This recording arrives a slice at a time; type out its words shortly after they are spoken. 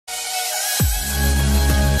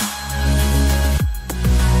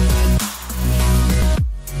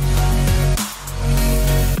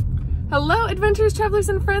adventurers, travelers,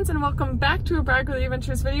 and friends, and welcome back to a Brag With The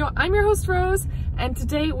Adventures video. I'm your host, Rose, and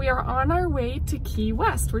today we are on our way to Key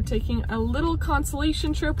West. We're taking a little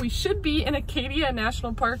consolation trip. We should be in Acadia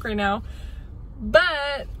National Park right now,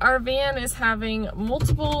 but our van is having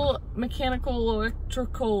multiple mechanical,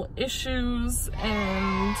 electrical issues,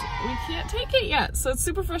 and we can't take it yet. So it's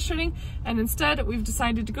super frustrating, and instead we've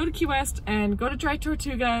decided to go to Key West and go to Dry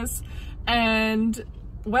Tortugas, and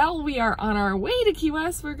while we are on our way to Key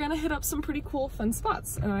West, we're gonna hit up some pretty cool, fun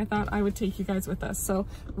spots, and I thought I would take you guys with us. So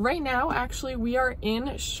right now, actually, we are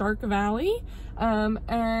in Shark Valley,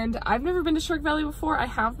 and I've never been to Shark Valley before. I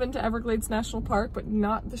have been to Everglades National Park, but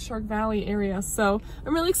not the Shark Valley area, so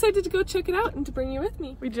I'm really excited to go check it out and to bring you with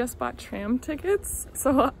me. We just bought tram tickets,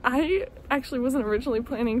 so I actually wasn't originally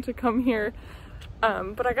planning to come here,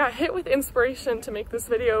 but I got hit with inspiration to make this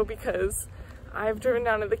video because I've driven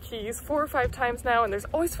down to the Keys 4 or 5 times now, and there's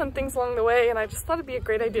always fun things along the way, and I just thought it'd be a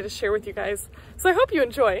great idea to share with you guys. So I hope you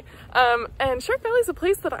enjoy. And Shark Valley is a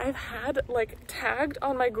place that I've had like tagged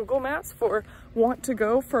on my Google Maps for want to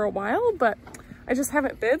go for a while, but I just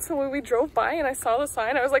haven't been. So when we drove by and I saw the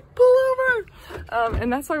sign, I was like, pull over! And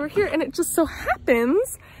that's why we're here. And it just so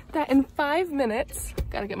happens that in 5 minutes,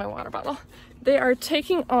 gotta get my water bottle, they are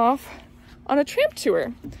taking off on a tramp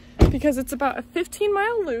tour, because it's about a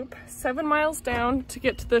 15-mile loop, 7 miles down to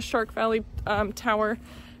get to the Shark Valley Tower,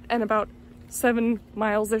 and about 7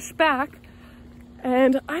 miles-ish back.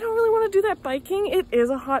 And I don't really want to do that biking. It is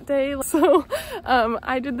a hot day, so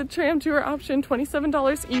I did the tram tour option,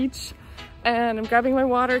 $27 each, and I'm grabbing my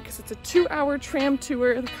water because it's a 2-hour tram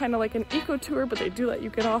tour, kind of like an eco tour, but they do let you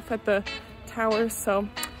get off at the tower, so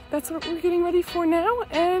that's what we're getting ready for now,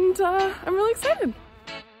 and I'm really excited.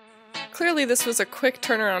 Clearly this was a quick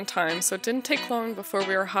turnaround time, so it didn't take long before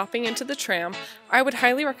we were hopping into the tram. I would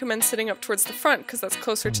highly recommend sitting up towards the front because that's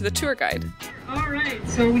closer to the tour guide. Alright,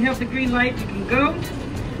 so we have the green light, you can go.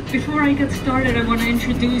 Before I get started, I want to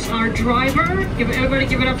introduce our driver. Everybody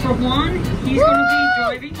give it up for Juan. He's going to be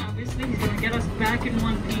driving, obviously. He's going to get us back in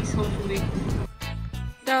one piece, hopefully.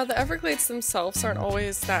 Now, the Everglades themselves aren't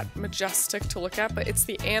always that majestic to look at, but it's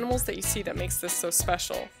the animals that you see that makes this so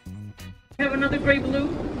special. We have another gray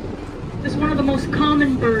blue. This is one of the most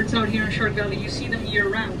common birds out here in Shark Valley. You see them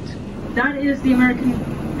year-round. That is the American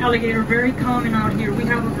alligator, very common out here. We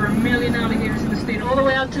have over 1 million alligators in the state. All the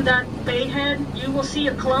way out to that bayhead, you will see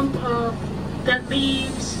a clump of dead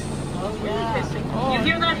leaves. Oh yeah. Hissing. Oh. You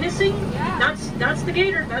hear that hissing? Yeah. That's the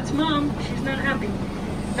gator. That's Mom. She's not happy.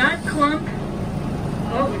 That clump.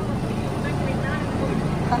 Oh.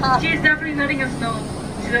 She's definitely letting us know.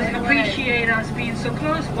 She doesn't appreciate us being so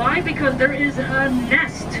close. Why? Because there is a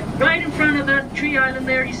nest right in front of that tree island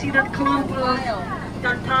there. You see that clump of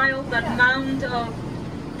that tile, that mound of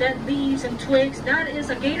dead leaves and twigs? That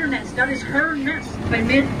is a gator nest. That is her nest. By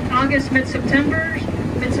mid-August, mid-September,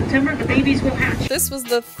 the babies will hatch. This was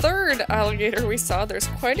the 3rd alligator we saw. There's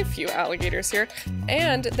quite a few alligators here,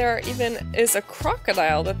 and there even is a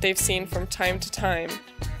crocodile that they've seen from time to time.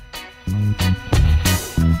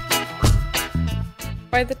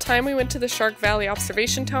 By the time we went to the Shark Valley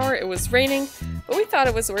Observation Tower, it was raining, but we thought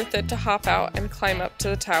it was worth it to hop out and climb up to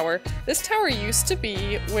the tower. This tower used to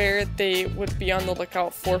be where they would be on the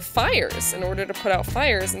lookout for fires in order to put out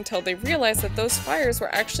fires, until they realized that those fires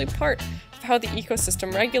were actually part of how the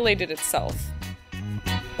ecosystem regulated itself.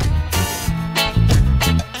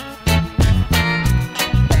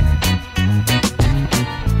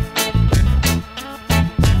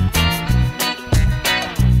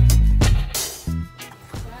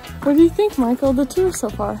 What do you think, Michael, the tour so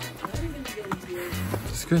far?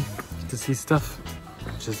 It's good to see stuff,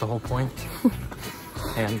 which is the whole point.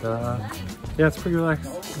 And yeah, it's pretty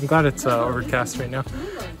relaxed. I'm glad it's overcast right now,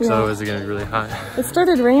 so is it gonna be really hot? It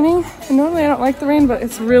started raining, and normally I don't like the rain, but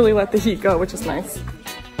it's really let the heat go, which is nice.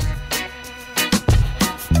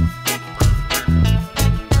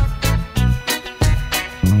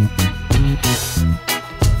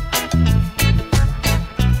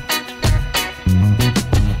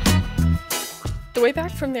 The way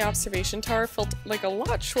back from the observation tower felt like a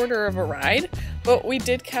lot shorter of a ride, but we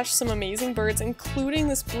did catch some amazing birds, including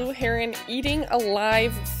this blue heron eating a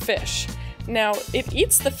live fish. Now, it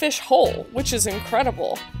eats the fish whole, which is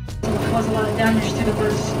incredible. It will cause a lot of damage to the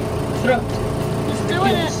bird's throat. He's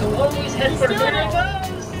doing it! So always head for the bird.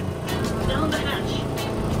 Down the hatch.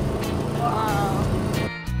 Wow.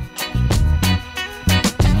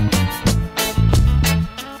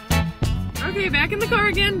 Okay, back in the car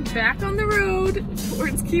again, back on the road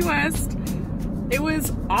towards Key West. It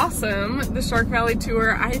was awesome, the Shark Valley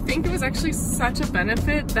tour. I think it was actually such a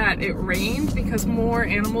benefit that it rained because more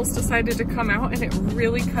animals decided to come out and it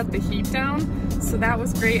really cut the heat down. So that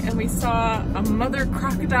was great. And we saw a mother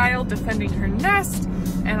crocodile defending her nest.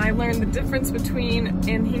 And I learned the difference between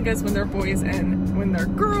anhingas when they're boys and when they're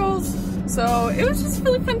girls. So it was just a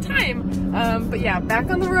really fun time. But yeah, back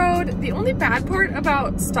on the road. The only bad part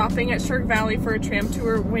about stopping at Shark Valley for a tram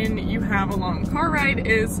tour when you have a long car ride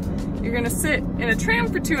is you're gonna sit in a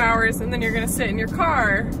tram for 2 hours and then you're gonna sit in your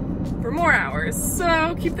car for more hours.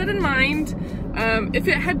 So keep that in mind. If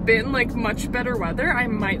it had been like much better weather, I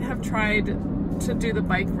might have tried to do the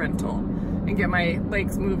bike rental and get my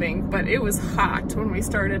legs moving, but it was hot when we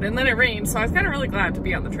started and then it rained, so I was kind of really glad to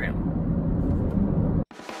be on the tram.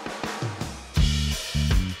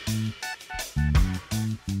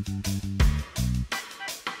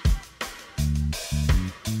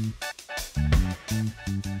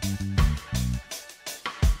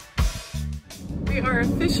 We are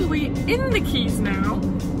officially in the Keys now,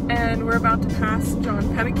 and we're about to pass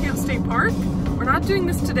Pennekamp State Park. We're not doing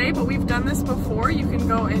this today, but we've done this before. You can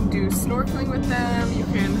go and do snorkeling with them. You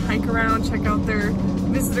can hike around, check out their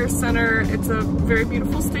visitor center. It's a very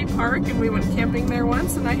beautiful state park, and we went camping there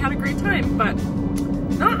once, and I had a great time. But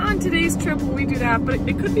not on today's trip will we do that, but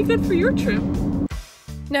it could be good for your trip.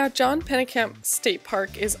 Now, Pennekamp State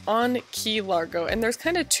Park is on Key Largo, and there's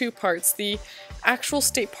kind of two parts. The actual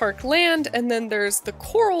state park land, and then there's the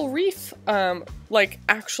coral reef, like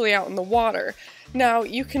actually out in the water. Now,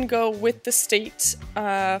 you can go with the state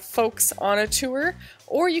folks on a tour,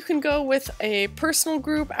 or you can go with a personal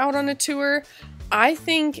group out on a tour. I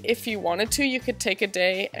think if you wanted to, you could take a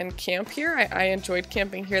day and camp here. I enjoyed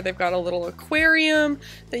camping here. They've got a little aquarium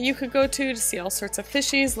that you could go to see all sorts of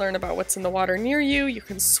fishies, learn about what's in the water near you. You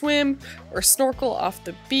can swim or snorkel off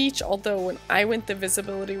the beach, although when I went, the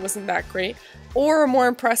visibility wasn't that great. Or more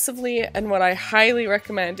impressively, and what I highly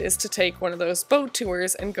recommend, is to take one of those boat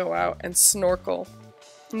tours and go out and snorkel.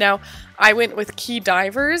 Now, I went with Key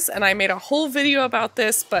Divers, and I made a whole video about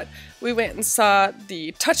this, but we went and saw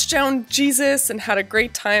the Touchdown Jesus and had a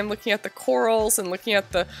great time looking at the corals and looking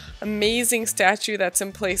at the amazing statue that's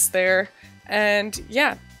in place there. And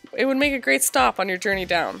yeah, it would make a great stop on your journey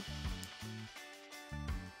down.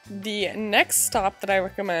 The next stop that I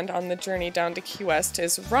recommend on the journey down to Key West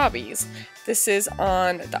is Robbie's. This is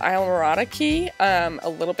on the Islamorada Key, a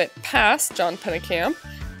little bit past Pennekamp.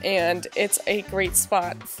 And it's a great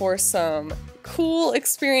spot for some cool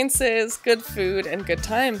experiences, good food, and good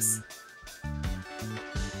times.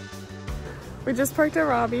 We just parked at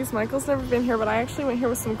Robbie's. Michael's never been here, but I actually went here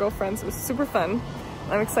with some girlfriends. It was super fun.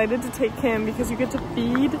 I'm excited to take him because you get to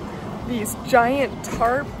feed these giant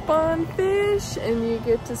tarpon fish, and you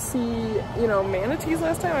get to see, you know, manatees.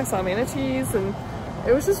 Last time I saw manatees, and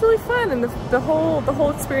it was just really fun. And the whole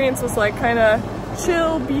experience was like kind of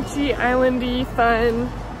chill, beachy, islandy,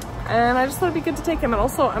 fun. And I just thought it'd be good to take him. And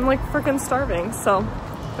also, I'm like freaking starving, so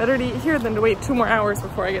better to eat here than to wait 2 more hours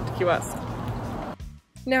before I get to Key West.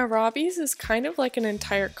 Now, Robbie's is kind of like an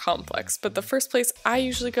entire complex, but the first place I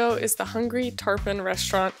usually go is the Hungry Tarpon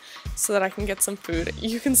restaurant so that I can get some food.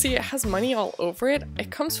 You can see it has money all over it.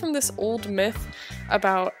 It comes from this old myth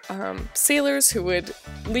about sailors who would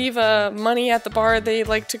leave money at the bar they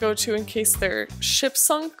like to go to in case their ship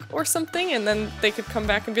sunk or something, and then they could come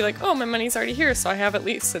back and be like, oh, my money's already here, so I have at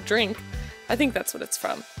least a drink. I think that's what it's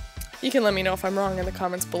from. You can let me know if I'm wrong in the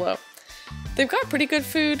comments below. They've got pretty good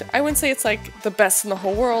food. I wouldn't say it's like the best in the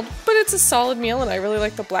whole world, but it's a solid meal, and I really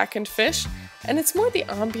like the blackened fish. And it's more the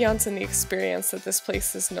ambiance and the experience that this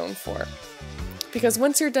place is known for. Because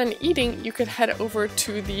once you're done eating, you could head over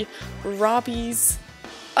to the Robbie's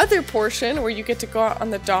other portion where you get to go out on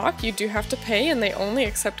the dock. You do have to pay, and they only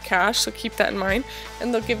accept cash, so keep that in mind.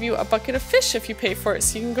 And they'll give you a bucket of fish if you pay for it,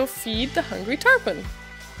 so you can go feed the hungry tarpon.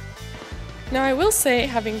 Now, I will say,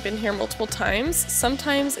 having been here multiple times,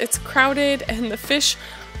 sometimes it's crowded and the fish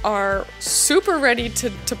are super ready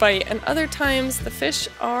to bite, and other times the fish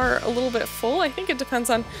are a little bit full. I think it depends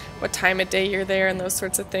on what time of day you're there and those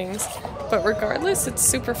sorts of things. But regardless, it's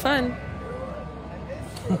super fun.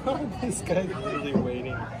 This guy's really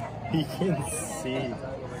waiting. He can see.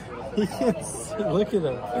 He can see. Look at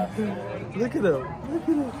him. Look at him. Look at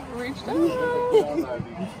him. Reach down.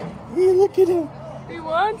 Hey, look at him. He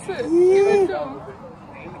wants it. Yeah. Give it to him.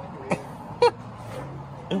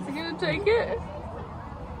 Is he gonna take it?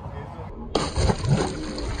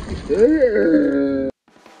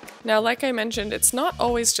 Now, like I mentioned, it's not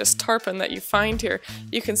always just tarpon that you find here.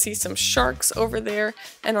 You can see some sharks over there,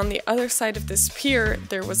 and on the other side of this pier,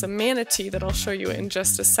 there was a manatee that I'll show you in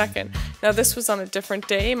just a second. Now, this was on a different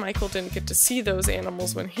day. Michael didn't get to see those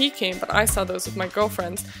animals when he came, but I saw those with my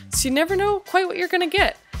girlfriends, so you never know quite what you're gonna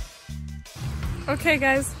get. Okay,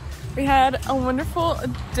 guys, we had a wonderful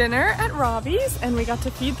dinner at Robbie's, and we got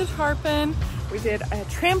to feed the tarpon. We did a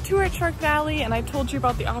tram tour at Shark Valley, and I told you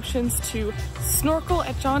about the options to snorkel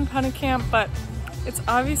at Pennekamp, but it's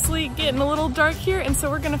obviously getting a little dark here, and so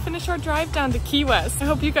we're gonna finish our drive down to Key West. I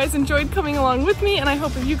hope you guys enjoyed coming along with me, and I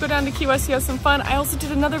hope if you go down to Key West, you have some fun. I also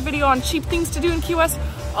did another video on cheap things to do in Key West.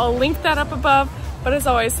 I'll link that up above, but as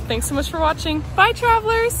always, thanks so much for watching. Bye,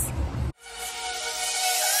 travelers!